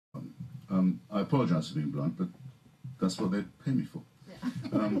I apologize for being blunt, but that's what they pay me for.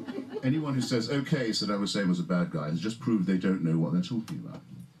 Anyone who says, okay, Saddam Hussein was a bad guy has just proved they don't know what they're talking about.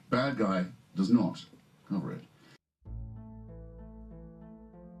 Bad guy does not cover it.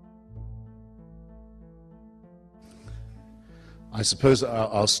 I suppose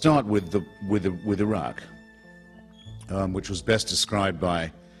I'll start with Iraq, which was best described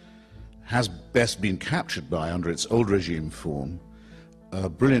by, has best been captured by, under its old regime form, a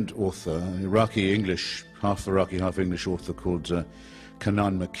brilliant author, an Iraqi English, half Iraqi, half English author called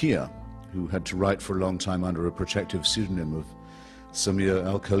Kanan Makia, who had to write for a long time under a protective pseudonym of Samir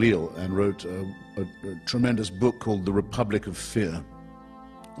al-Khalil, and wrote a tremendous book called The Republic of Fear,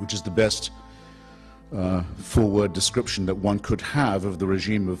 which is the best full-word description that one could have of the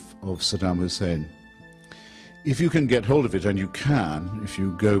regime of Saddam Hussein. If you can get hold of it, and you can, if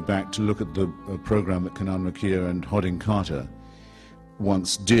you go back to look at the program that Kanan Makia and Hodding Carter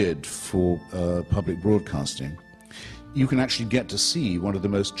once did for public broadcasting, you can actually get to see one of the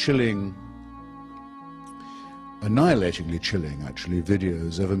most chilling, annihilatingly chilling, actually,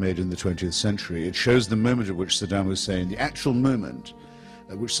 videos ever made in the 20th century. It shows the moment at which Saddam Hussein, the actual moment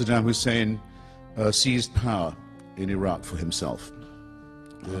at which Saddam Hussein seized power in Iraq for himself.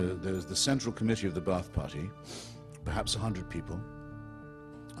 There's the Central Committee of the Ba'ath Party, perhaps 100 people,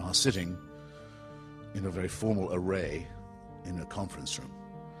 are sitting in a very formal array in a conference room.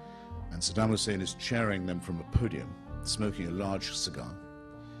 And Saddam Hussein is chairing them from a podium, smoking a large cigar.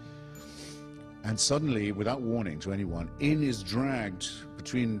 And suddenly, without warning to anyone, in is dragged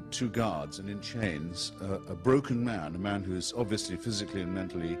between two guards and in chains, a broken man, a man who is obviously physically and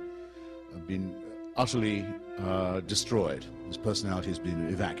mentally been utterly destroyed. His personality has been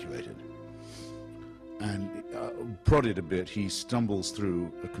evacuated. And prodded a bit, he stumbles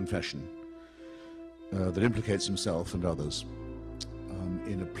through a confession that implicates himself and others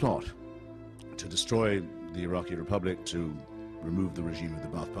in a plot to destroy the Iraqi Republic, to remove the regime of the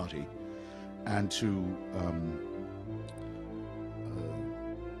Ba'ath Party, and to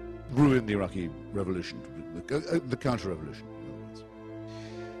ruin the Iraqi revolution, the counter-revolution, in other words.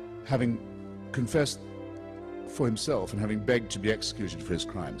 Having confessed for himself and having begged to be executed for his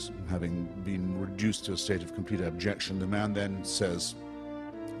crimes, having been reduced to a state of complete abjection, the man then says,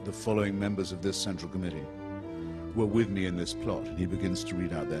 the following members of this Central Committee were with me in this plot, and he begins to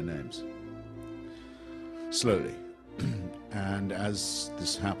read out their names. Slowly. And as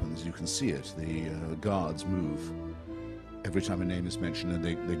this happens, you can see it, the guards move every time a name is mentioned, and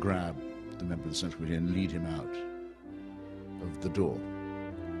they grab the member of the Central Committee and lead him out of the door.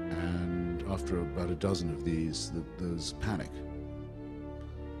 And after about a dozen of these, there's panic.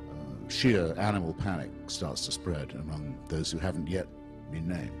 Sheer animal panic starts to spread among those who haven't yet been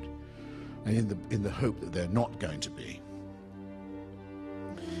named. And in the hope that they're not going to be,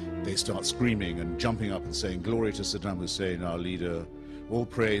 they start screaming and jumping up and saying, "Glory to Saddam Hussein, our leader, all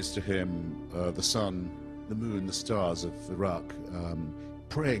praise to him, the sun, the moon, the stars of Iraq,"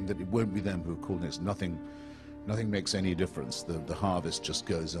 praying that it won't be them who are called next. Nothing makes any difference. The harvest just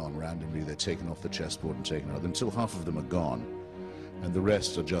goes on randomly. They're taken off the chessboard and taken out until half of them are gone, and the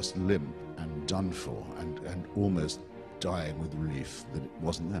rest are just limp and done for, and almost dying with relief that it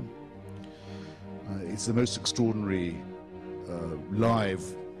wasn't them. It's the most extraordinary live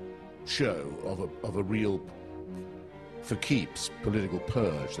show of a real, for keeps, political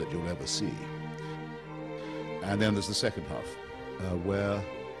purge that you'll ever see. And then there's the second half, where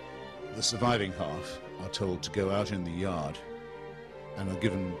the surviving half are told to go out in the yard and are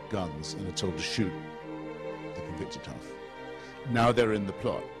given guns and are told to shoot the convicted half. Now they're in the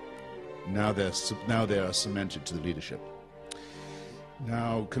plot. Now they are cemented to the leadership.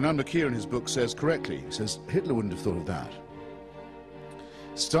 Now, Kanan Makia in his book says correctly, he says, Hitler wouldn't have thought of that.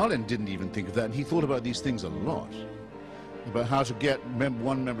 Stalin didn't even think of that, and he thought about these things a lot, about how to get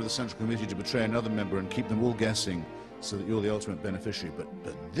one member of the Central Committee to betray another member and keep them all guessing so that you're the ultimate beneficiary. But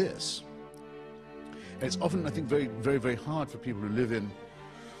this, and it's often, I think, very, very, very hard for people who live in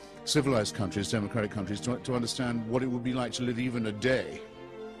civilized countries, democratic countries, to understand what it would be like to live even a day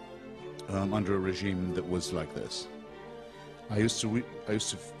under a regime that was like this. I used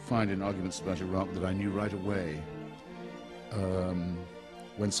to find in arguments about Iraq that I knew right away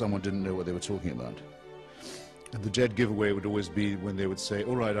when someone didn't know what they were talking about. And the dead giveaway would always be when they would say,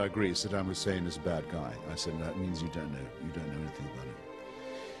 "All right, I agree, Saddam Hussein is a bad guy." I said, "That means you don't know anything about it.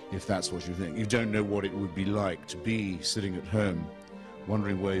 If that's what you think, you don't know what it would be like to be sitting at home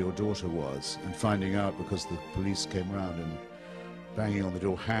wondering where your daughter was and finding out because the police came around and banging on the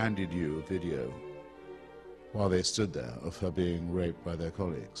door handed you a video while they stood there of her being raped by their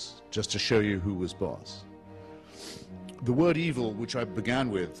colleagues, just to show you who was boss." The word evil, which I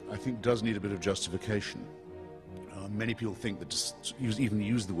began with, I think does need a bit of justification. Many people think that to even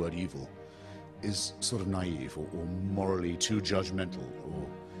use the word evil is sort of naive or morally too judgmental,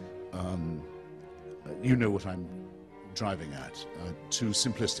 or you know what I'm driving at, too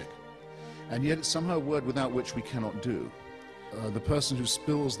simplistic. And yet it's somehow a word without which we cannot do. The person who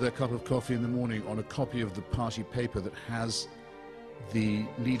spills their cup of coffee in the morning on a copy of the party paper that has the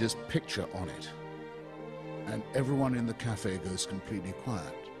leader's picture on it, and everyone in the cafe goes completely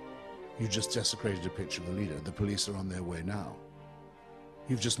quiet. You just desecrated a picture of the leader. The police are on their way now.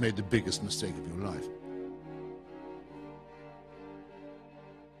 You've just made the biggest mistake of your life.